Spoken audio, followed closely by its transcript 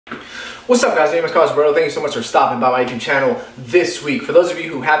What's up, guys? My name is Carlos. Thank you so much for stopping by my YouTube channel this week. For those of you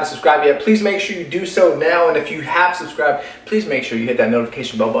who haven't subscribed yet, please make sure you do so now. And if you have subscribed, please make sure you hit that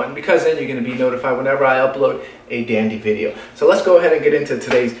notification bell button, because then you're going to be notified whenever I upload a dandy video. So let's go ahead and get into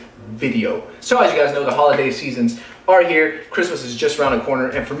today's video. So as you guys know, the holiday seasons are here. Christmas is just around the corner,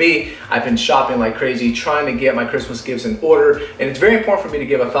 and for me, I've been shopping like crazy, trying to get my Christmas gifts in order, and it's very important for me to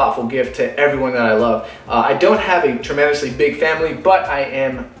give a thoughtful gift to everyone that I love. I don't have a tremendously big family, but I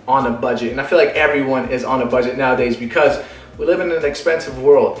am on a budget, and I feel like everyone is on a budget nowadays because we live in an expensive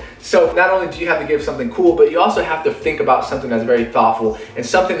world. So not only do you have to give something cool, but you also have to think about something that's very thoughtful and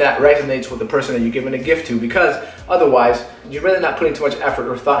something that resonates with the person that you're giving a gift to, because otherwise you're really not putting too much effort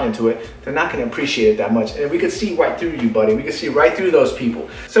or thought into it. They're not going to appreciate it that much, and we can see right through you, buddy. We can see right through those people.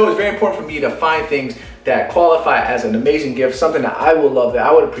 So it's very important for me to find things that qualify as an amazing gift, something that I will love, that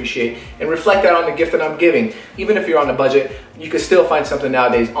I would appreciate, and reflect that on the gift that I'm giving. Even if you're on a budget, you can still find something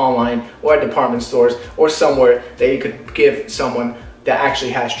nowadays online or at department stores or somewhere that you could give someone that actually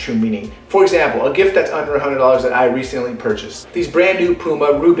has true meaning. For example, a gift that's under $100 that I recently purchased. These brand new Puma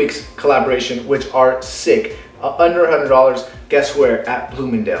Rubik's collaboration, which are sick. Under $100, guess where? At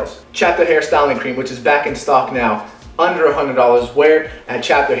Bloomingdale's. Chapter Hair Styling Cream, which is back in stock now. Under $100, where? At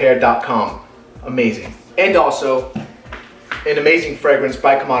chapterhair.com. Amazing. And also an amazing fragrance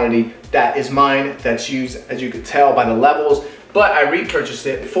by Commodity that is mine, that's used, as you could tell by the levels, but I repurchased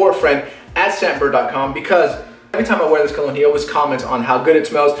it for a friend at scentbird.com because every time I wear this cologne, he always comments on how good it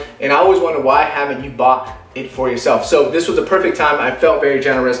smells, and I always wonder, why haven't you bought it for yourself? So this was a perfect time. I felt very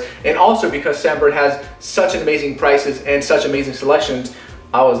generous, and also because Scentbird has such amazing prices and such amazing selections,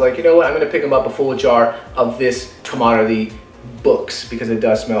 I was like, you know what, I'm gonna pick them up a full jar of this Commodity books because it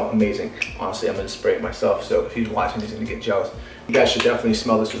does smell amazing. Honestly, I'm gonna spray it myself, so if he's watching, he's gonna get jealous. You guys should definitely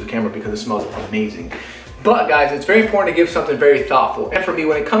smell this through the camera because it smells amazing. But guys, it's very important to give something very thoughtful. And for me,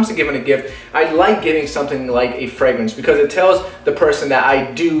 when it comes to giving a gift, I like giving something like a fragrance because it tells the person that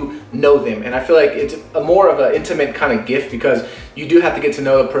I do know them. And I feel like it's a more of an intimate kind of gift because you do have to get to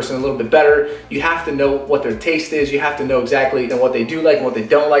know the person a little bit better. You have to know what their taste is. You have to know exactly what they do like and what they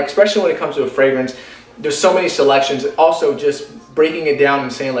don't like, especially when it comes to a fragrance. There's so many selections. Also, just breaking it down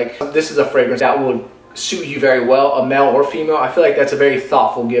and saying like, this is a fragrance that will suit you very well, a male or female. I feel like that's a very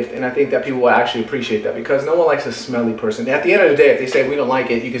thoughtful gift, and I think that people will actually appreciate that because no one likes a smelly person. At the end of the day, if they say we don't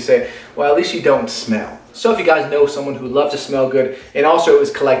like it, you can say, well, at least you don't smell. So if you guys know someone who loves to smell good and also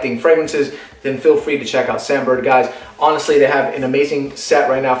is collecting fragrances, then feel free to check out Scentbird, guys. Honestly, they have an amazing set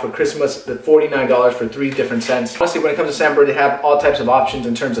right now for Christmas, the $49 for 3 different scents. Honestly, when it comes to Scentbird, they have all types of options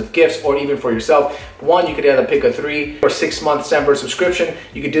in terms of gifts or even for yourself. One, you could either pick a 3 or 6 month Scentbird subscription.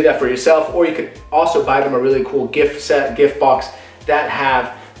 You could do that for yourself, or you could also buy them a really cool gift set, gift box that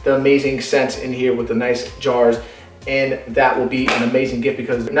have the amazing scents in here with the nice jars. And that will be an amazing gift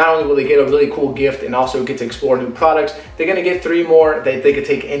because not only will they get a really cool gift and also get to explore new products, they're gonna get 3 more that they could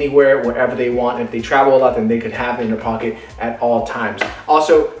take anywhere, wherever they want. And if they travel a lot, then they could have it in their pocket at all times.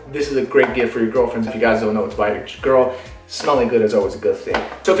 Also, this is a great gift for your girlfriends. If you guys don't know what to buy your girl, smelling good is always a good thing.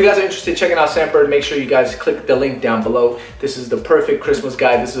 So if you guys are interested in checking out Scentbird, make sure you guys click the link down below. This is the perfect Christmas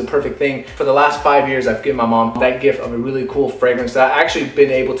guide. This is a perfect thing. For the last 5 years, I've given my mom that gift of a really cool fragrance that I've actually been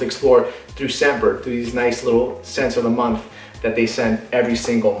able to explore through Scentbird, through these nice little scents of the month that they send every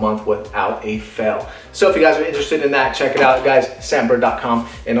single month without a fail. So if you guys are interested in that, check it out, guys, scentbird.com,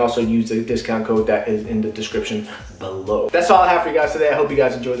 and also use the discount code that is in the description below. That's all I have for you guys today. I hope you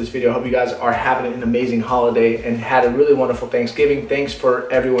guys enjoyed this video. I hope you guys are having an amazing holiday and had a really wonderful Thanksgiving. Thanks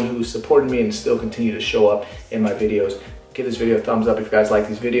for everyone who supported me and still continue to show up in my videos. Give this video a thumbs up if you guys like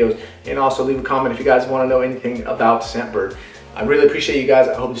these videos, and also leave a comment if you guys want to know anything about Scentbird. I really appreciate you guys.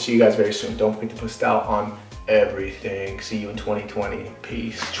 I hope to see you guys very soon. Don't forget to put style on everything. See you in 2020.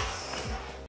 Peace.